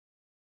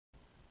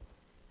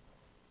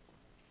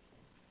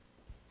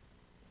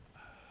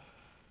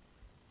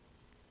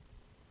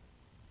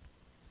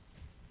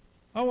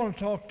I want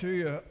to talk to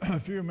you a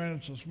few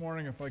minutes this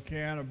morning, if I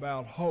can,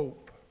 about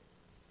hope.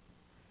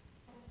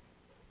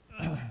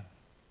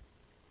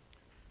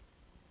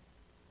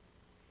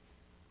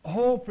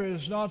 Hope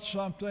is not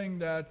something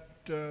that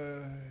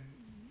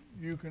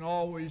you can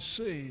always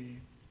see,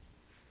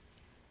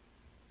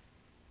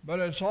 but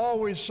it's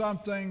always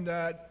something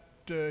that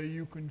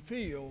you can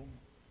feel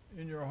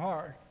in your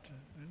heart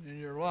and in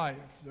your life.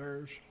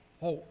 There's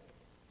hope.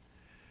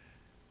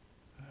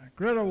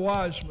 Greta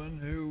Wiseman,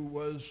 who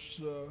was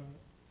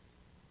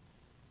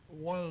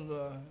one of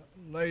the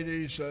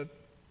ladies that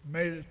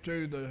made it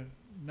to the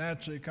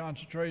Nazi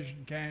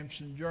concentration camps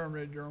in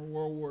Germany during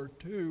World War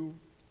II,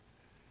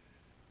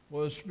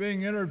 was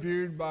being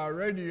interviewed by a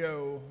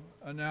radio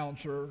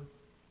announcer,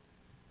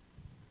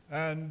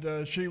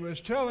 and she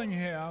was telling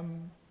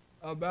him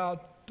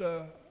about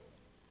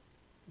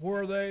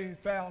where they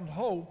found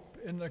hope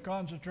in the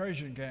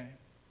concentration camp.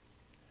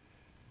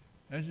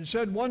 And she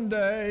said, one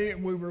day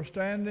we were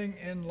standing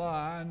in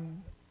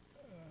line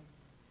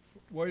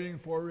waiting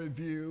for a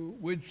review.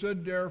 We'd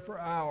stood there for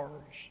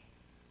hours.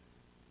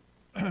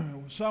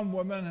 Some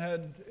women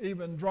had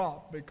even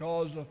dropped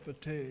because of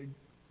fatigue.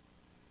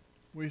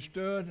 We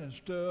stood and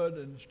stood,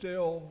 and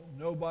still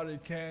nobody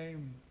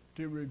came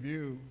to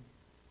review.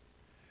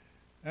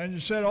 And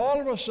she said,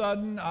 all of a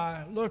sudden,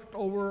 I looked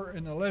over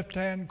in the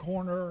left-hand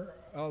corner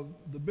of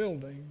the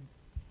building,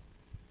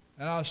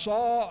 and I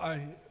saw a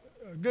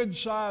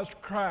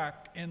good-sized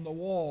crack in the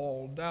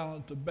wall down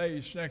at the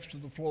base next to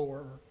the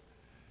floor.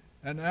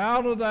 And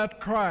out of that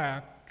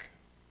crack,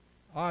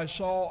 I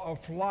saw a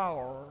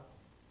flower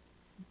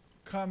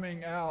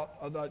coming out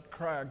of that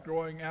crack,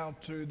 growing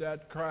out through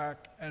that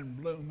crack and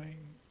blooming.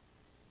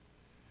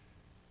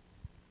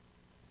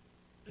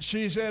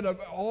 She said, of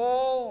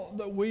all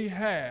that we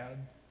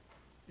had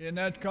in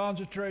that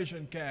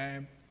concentration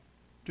camp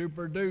to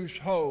produce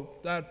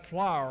hope, that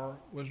flower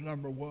was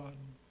number one.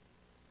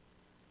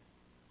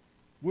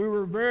 We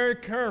were very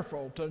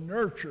careful to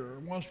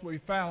nurture, once we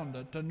found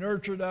it, to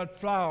nurture that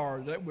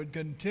flower that would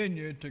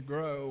continue to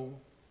grow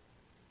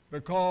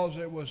because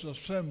it was a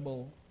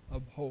symbol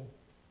of hope.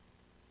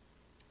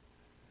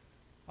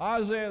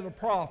 Isaiah the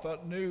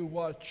prophet knew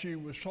what she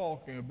was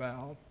talking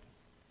about.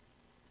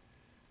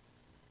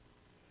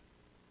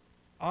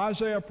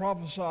 Isaiah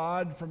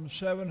prophesied from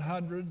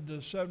 700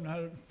 to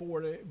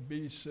 740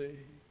 BC.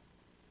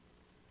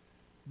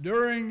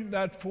 During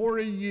that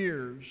 40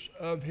 years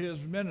of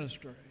his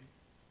ministry,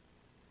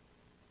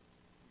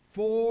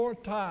 4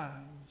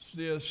 times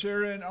the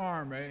Assyrian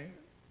army,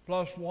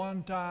 plus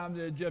 1 time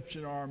the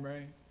Egyptian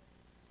army,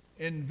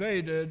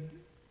 invaded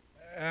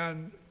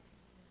and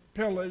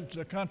pillaged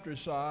the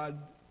countryside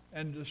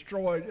and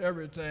destroyed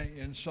everything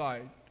in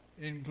sight,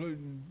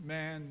 including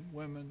man,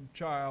 women,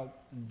 child,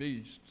 and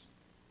beasts.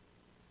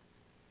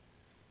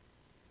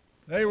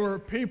 They were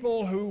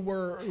people who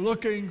were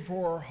looking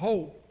for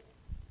hope.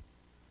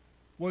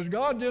 Was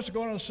God just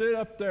going to sit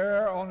up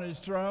there on his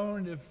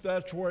throne, if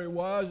that's where he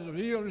was? If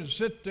he going to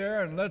sit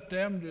there and let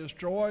them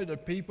destroy the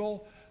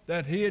people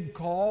that he had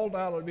called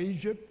out of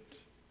Egypt,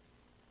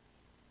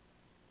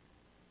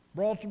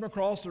 brought them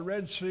across the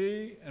Red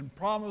Sea and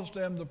promised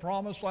them the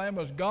promised land?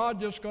 Was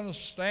God just going to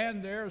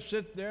stand there,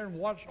 sit there and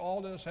watch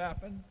all this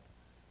happen?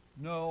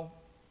 No.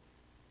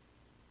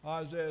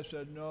 Isaiah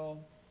said, no,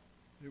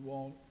 he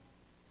won't.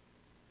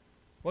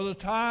 For the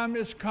time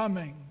is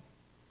coming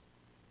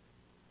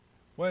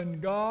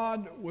when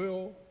God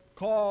will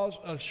cause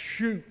a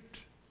shoot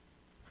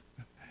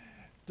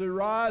to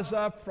rise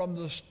up from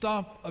the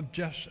stump of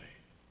Jesse.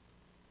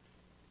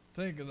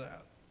 Think of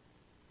that.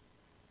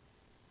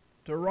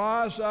 To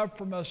rise up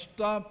from a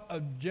stump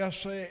of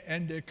Jesse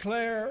and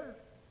declare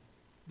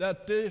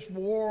that this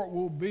war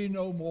will be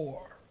no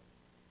more.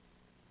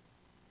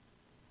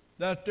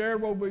 That there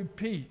will be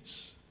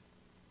peace.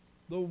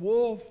 The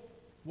wolf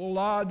will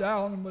lie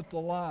down with the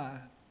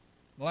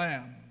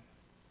lamb.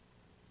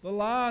 The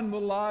lion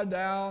will lie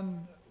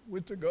down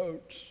with the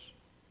goats.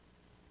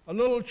 A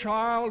little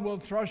child will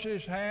thrust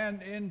his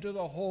hand into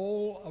the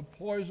hole of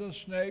poisonous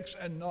snakes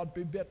and not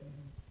be bitten.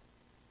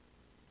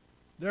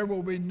 There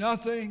will be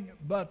nothing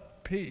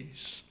but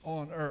peace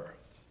on earth.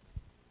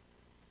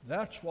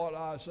 That's what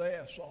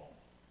Isaiah saw.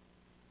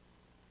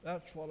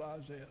 That's what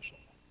Isaiah saw.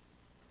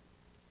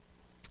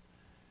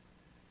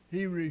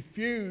 He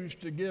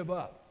refused to give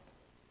up.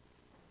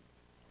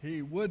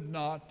 He would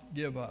not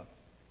give up.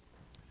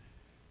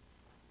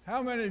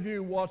 How many of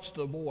you watched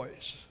The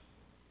Voice?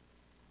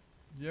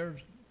 Do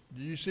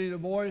you see The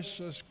Voice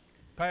this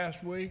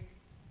past week?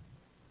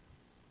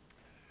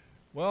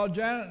 Well,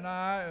 Janet and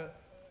I,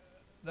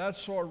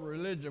 that's sort of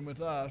religion with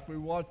us. We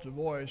watch The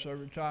Voice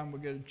every time we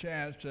get a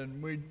chance,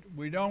 and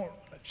we don't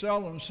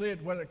seldom see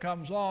it when it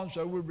comes on,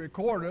 so we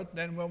record it.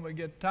 Then when we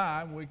get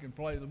time, we can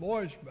play The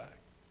Voice back.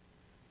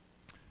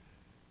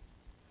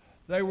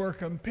 They were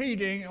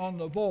competing on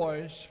The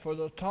Voice for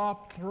the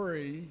top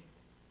 3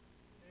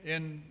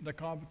 in the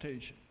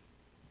competition.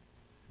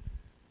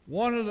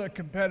 One of the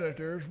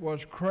competitors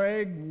was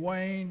Craig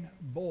Wayne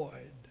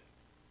Boyd.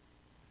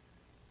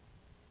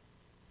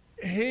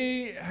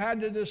 he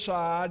had to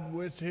decide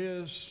with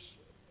his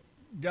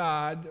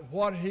guide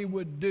what he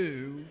would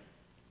do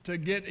to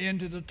get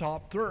into the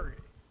top 3.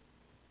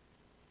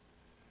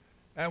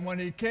 And when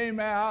he came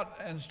out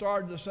and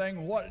started to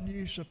sing, what do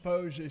you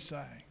suppose he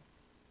sang?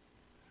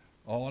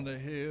 On a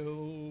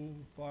hill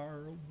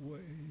far away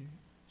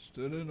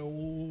stood an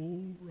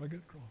old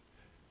rugged cross.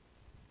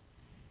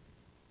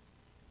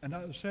 And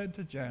I said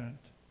to Janet,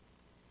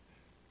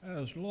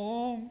 as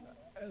long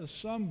as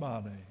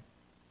somebody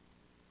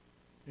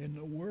in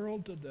the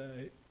world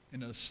today,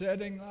 in a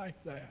setting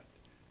like that,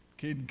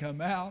 can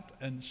come out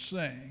and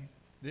sing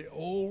the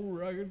old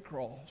rugged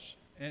cross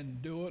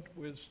and do it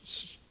with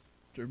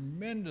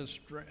tremendous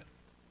strength,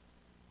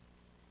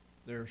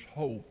 there's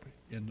hope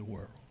in the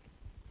world.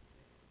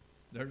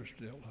 There's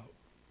still hope.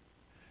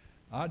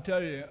 I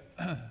tell you,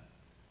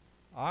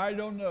 I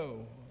don't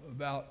know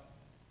about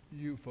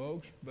you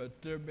folks,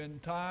 but there have been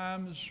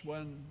times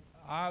when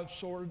I've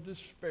sort of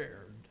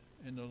despaired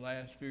in the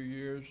last few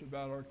years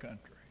about our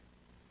country.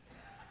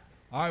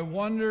 I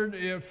wondered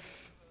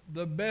if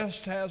the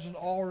best hasn't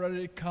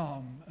already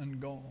come and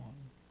gone,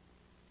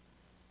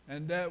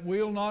 and that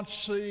we'll not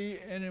see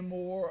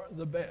anymore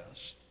the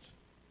best.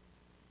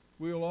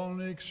 We'll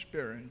only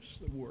experience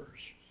the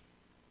worst.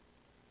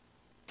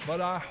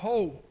 But I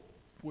hope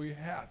we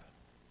haven't.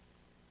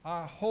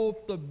 I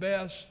hope the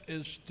best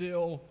is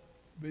still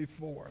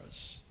before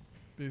us.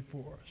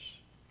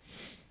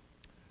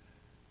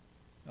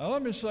 Now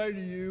let me say to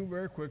you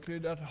very quickly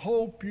that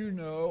hope, you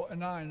know,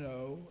 and I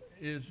know,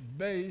 is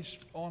based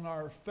on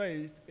our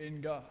faith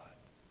in God.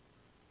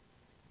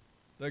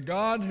 The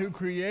God who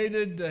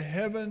created the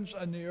heavens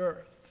and the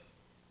earth,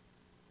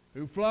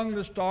 who flung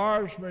the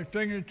stars from his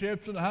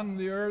fingertips and hung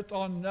the earth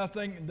on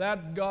nothing,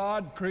 that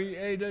God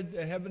created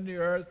the heaven and the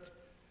earth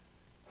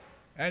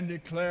and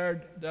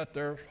declared that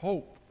there's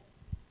hope.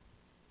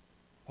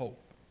 Hope.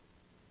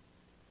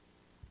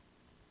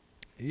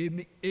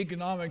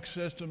 Economic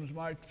systems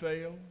might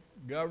fail,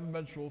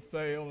 governments will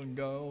fail and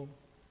go,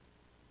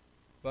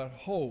 but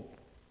hope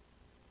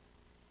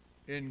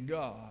in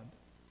God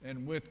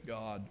and with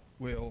God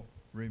will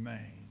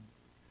remain.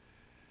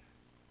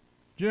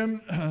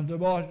 Jim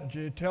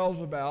DeBosch tells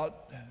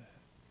about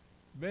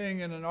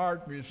being in an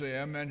art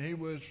museum, and he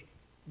was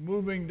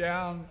moving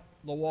down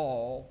the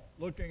wall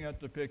looking at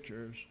the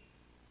pictures,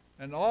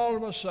 and all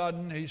of a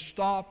sudden he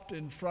stopped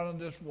in front of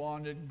this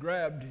one. It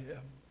grabbed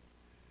him.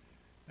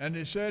 And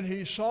he said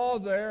he saw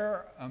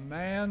there a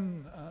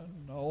man,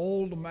 an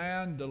old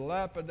man,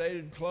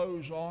 dilapidated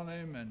clothes on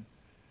him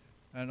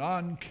and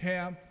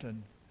unkempt,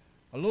 and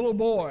a little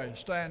boy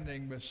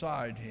standing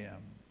beside him.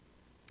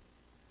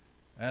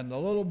 And the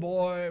little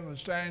boy was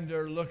standing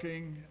there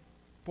looking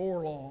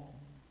forlorn,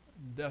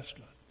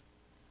 desolate.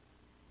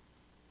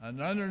 And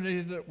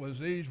underneath it was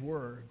these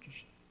words,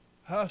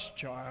 "Hush,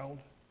 child,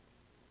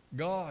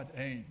 God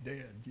ain't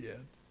dead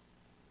yet.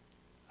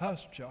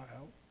 Hush,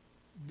 child,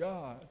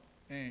 God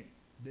ain't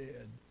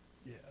dead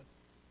yet."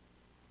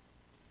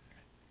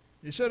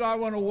 He said, I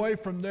went away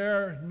from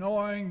there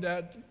knowing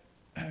that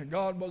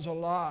God was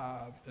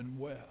alive and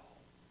well,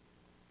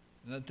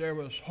 and that there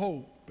was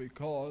hope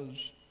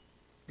because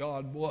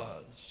God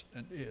was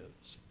and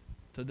is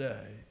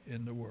today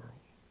in the world.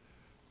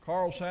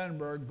 Carl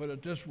Sandburg put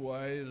it this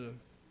way,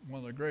 one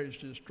of the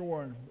greatest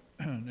historians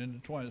in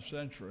the 20th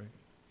century,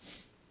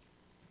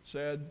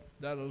 said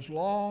that as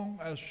long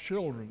as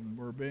children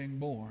were being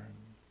born,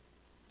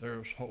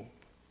 there's hope.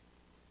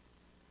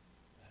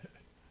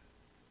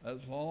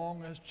 As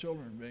long as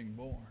children are being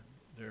born,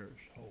 there's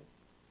hope.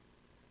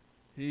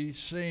 He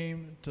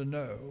seemed to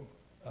know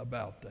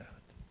about that.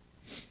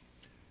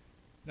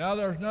 Now,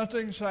 there's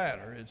nothing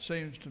sadder, it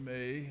seems to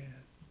me,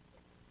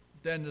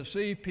 than to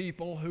see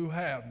people who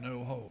have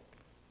no hope.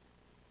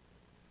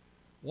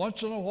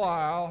 Once in a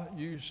while,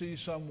 you see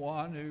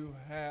someone who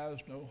has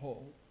no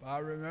hope. I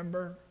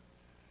remember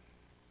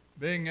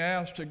being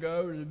asked to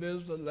go to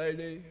visit a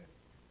lady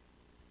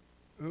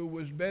who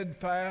was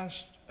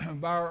bedfast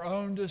by her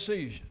own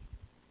decision.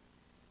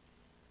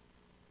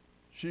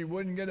 She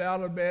wouldn't get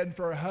out of bed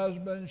for her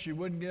husband. She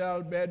wouldn't get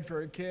out of bed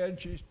for her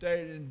kids. She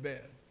stayed in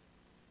bed.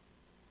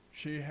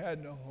 She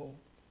had no hope.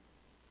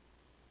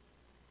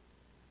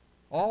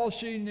 All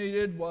she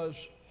needed was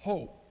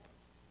hope.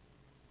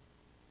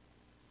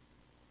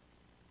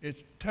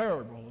 It's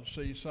terrible to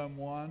see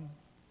someone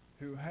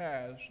who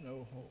has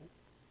no hope.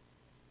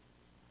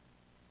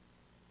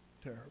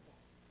 Terrible.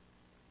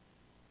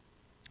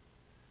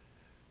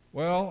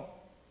 Well,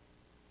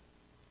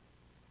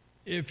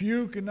 if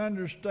you can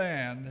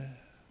understand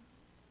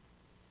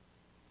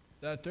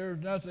that there's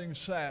nothing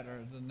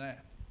sadder than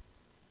that,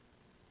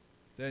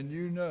 then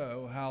you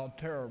know how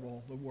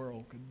terrible the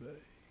world could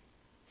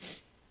be.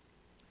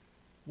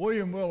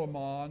 William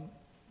Willimon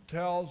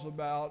tells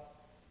about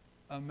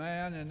a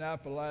man in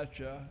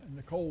Appalachia in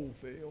the coal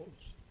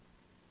fields.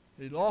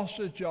 He lost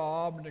his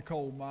job in the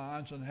coal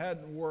mines and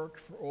hadn't worked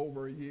for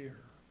over a year.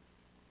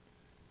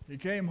 He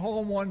came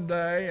home one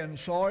day and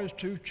saw his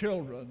 2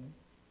 children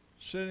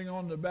sitting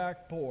on the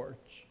back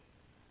porch,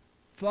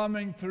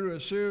 thumbing through a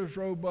Sears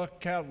Roebuck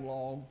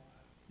catalog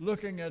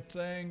looking at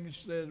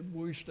things they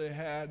wish they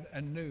had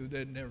and knew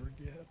they'd never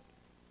get.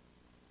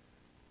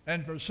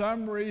 And for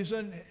some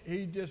reason,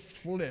 he just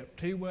flipped.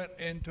 He went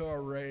into a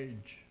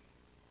rage.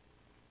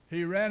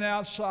 He ran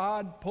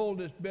outside, pulled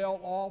his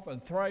belt off,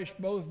 and thrashed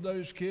both of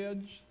those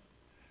kids,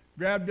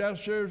 grabbed that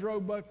Sears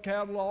Roebuck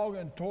catalog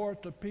and tore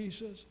it to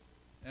pieces,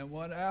 and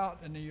went out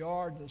in the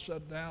yard and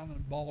sat down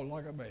and bawled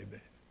like a baby.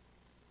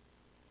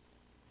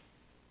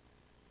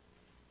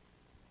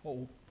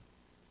 Hope.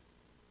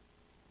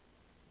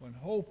 When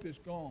hope is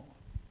gone,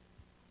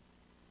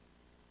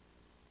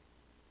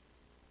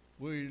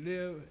 we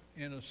live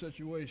in a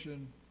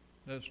situation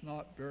that's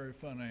not very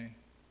funny,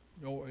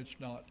 nor it's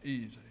not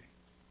easy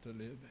to live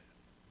in.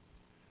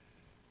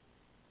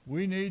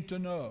 We need to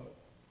know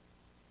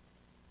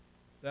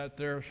that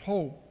there's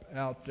hope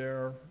out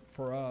there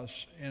for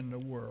us in the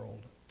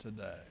world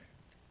today.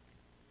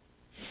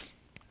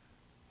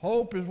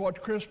 Hope is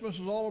what Christmas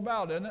is all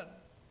about, isn't it?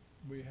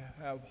 We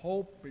have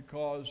hope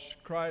because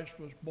Christ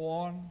was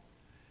born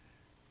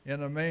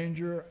in a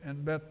manger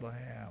in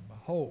Bethlehem.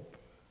 Hope.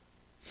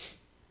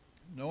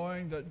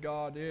 Knowing that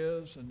God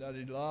is and that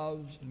He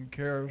loves and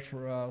cares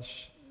for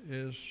us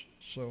is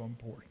so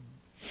important.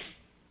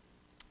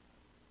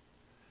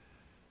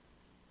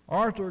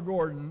 Arthur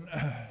Gordon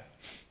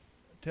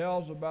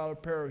tells about a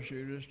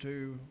parachutist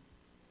who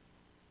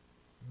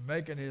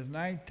making his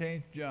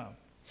 19th jump.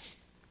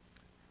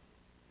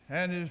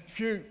 And his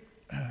chute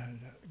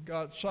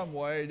got some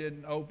way,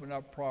 didn't open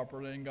up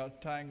properly and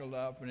got tangled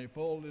up, and he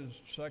pulled his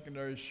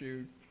secondary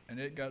chute and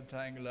it got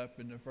tangled up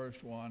in the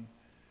first one.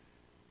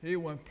 He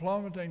went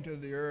plummeting to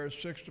the earth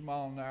 60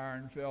 miles an hour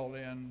and fell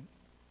in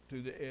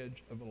to the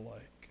edge of a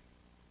lake.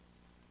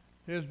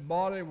 His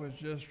body was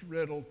just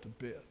riddled to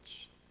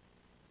bits.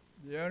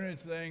 The only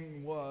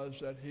thing was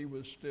that he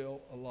was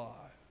still alive.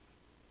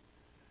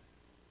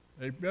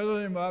 They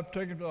gathered him up,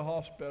 took him to the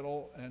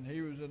hospital, and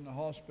he was in the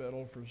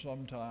hospital for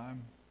some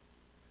time.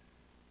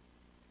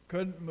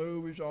 Couldn't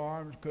move his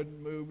arms,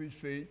 couldn't move his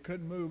feet,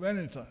 couldn't move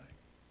anything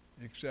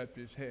except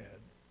his head.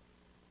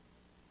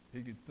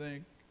 He could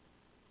think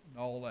and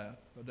all that,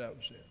 but that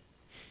was it.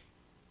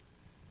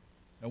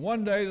 And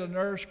one day a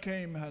nurse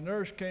came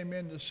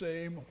in to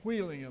see him,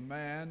 wheeling a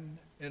man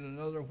in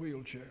another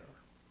wheelchair.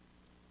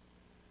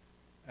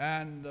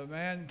 And the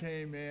man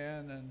came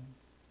in and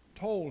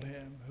told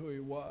him who he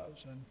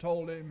was and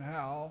told him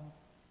how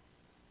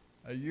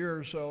a year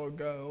or so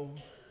ago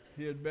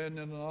he had been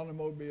in an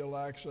automobile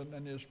accident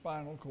and his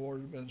spinal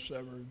cord had been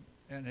severed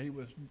and he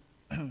was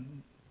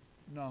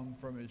numb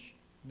from his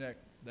neck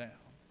down.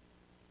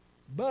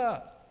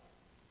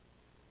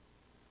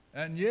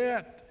 And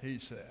yet, he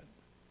said,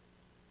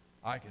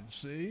 I can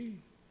see,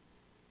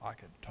 I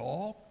can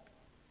talk,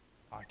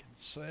 I can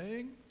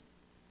sing,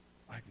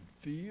 I can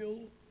feel.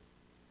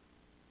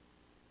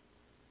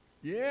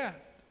 Yeah.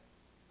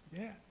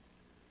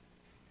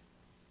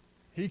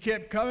 He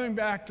kept coming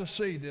back to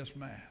see this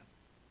man.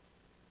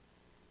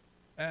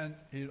 And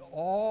he'd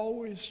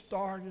always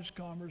start his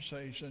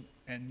conversation,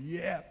 and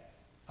yet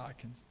I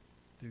can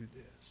do this,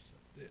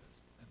 and this,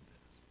 and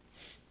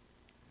this.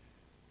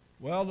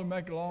 Well, to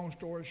make a long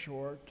story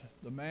short,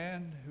 the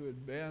man who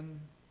had been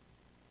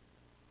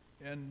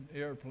in the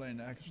airplane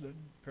accident,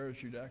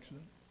 parachute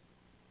accident,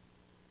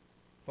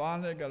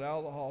 finally got out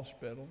of the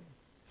hospital.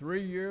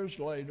 3 years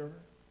later,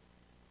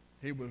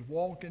 he was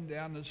walking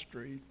down the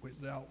street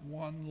without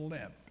one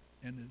limp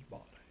in his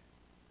body.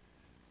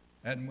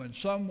 And when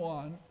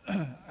someone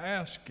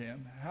asked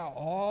him how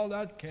all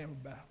that came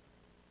about,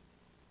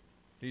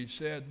 he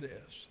said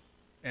this,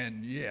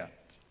 and yet.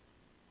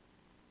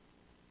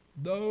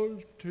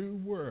 Those two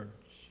words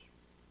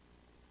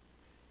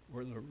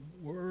were the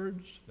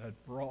words that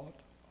brought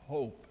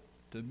hope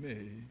to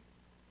me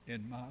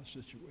in my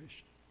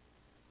situation.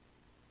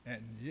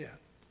 And yet,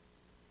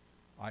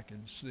 I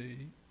can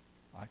see,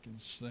 I can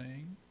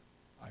sing,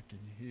 I can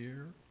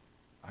hear,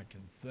 I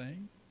can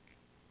think,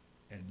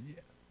 and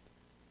yet.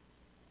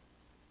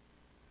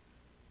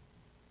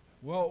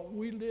 Well,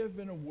 we live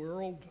in a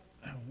world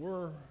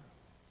where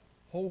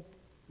hope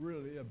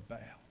really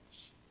abounds.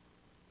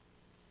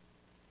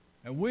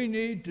 And we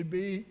need to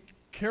be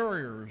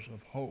carriers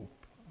of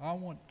hope. I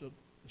want to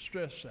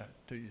stress that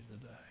to you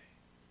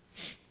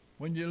today.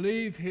 When you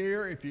leave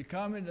here, if you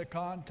come into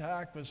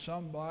contact with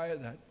somebody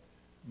that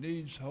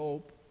needs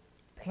hope,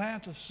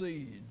 plant a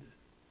seed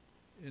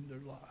in their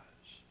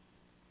lives,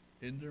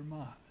 in their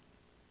mind,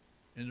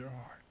 in their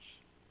hearts,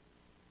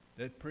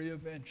 that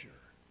pre-adventure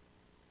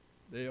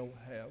they'll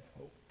have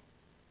hope.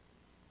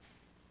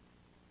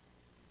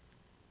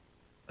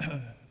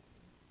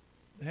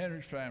 The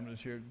Henry's family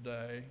is here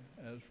today,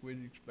 as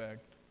we'd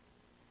expect.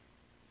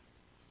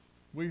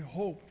 We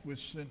hoped with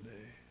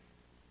Cindy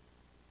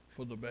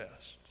for the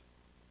best.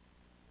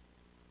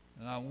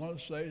 And I want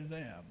to say to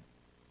them,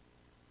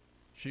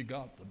 she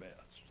got the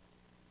best.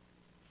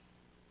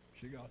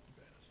 She got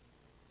the best.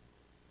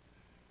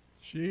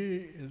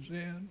 She is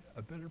in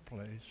a better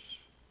place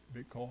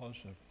because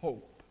of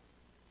hope.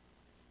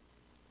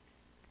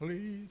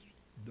 Please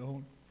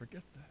don't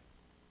forget that.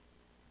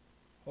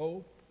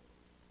 Hope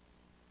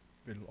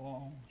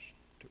belongs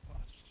to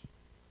us.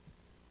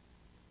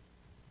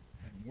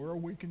 And where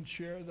we can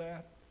share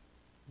that,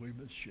 we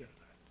must share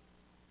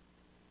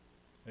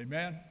that.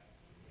 Amen?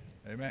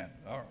 Amen.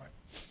 All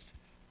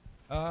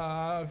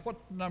right. What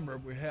number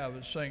we have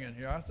is singing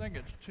here? I think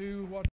it's 2, what?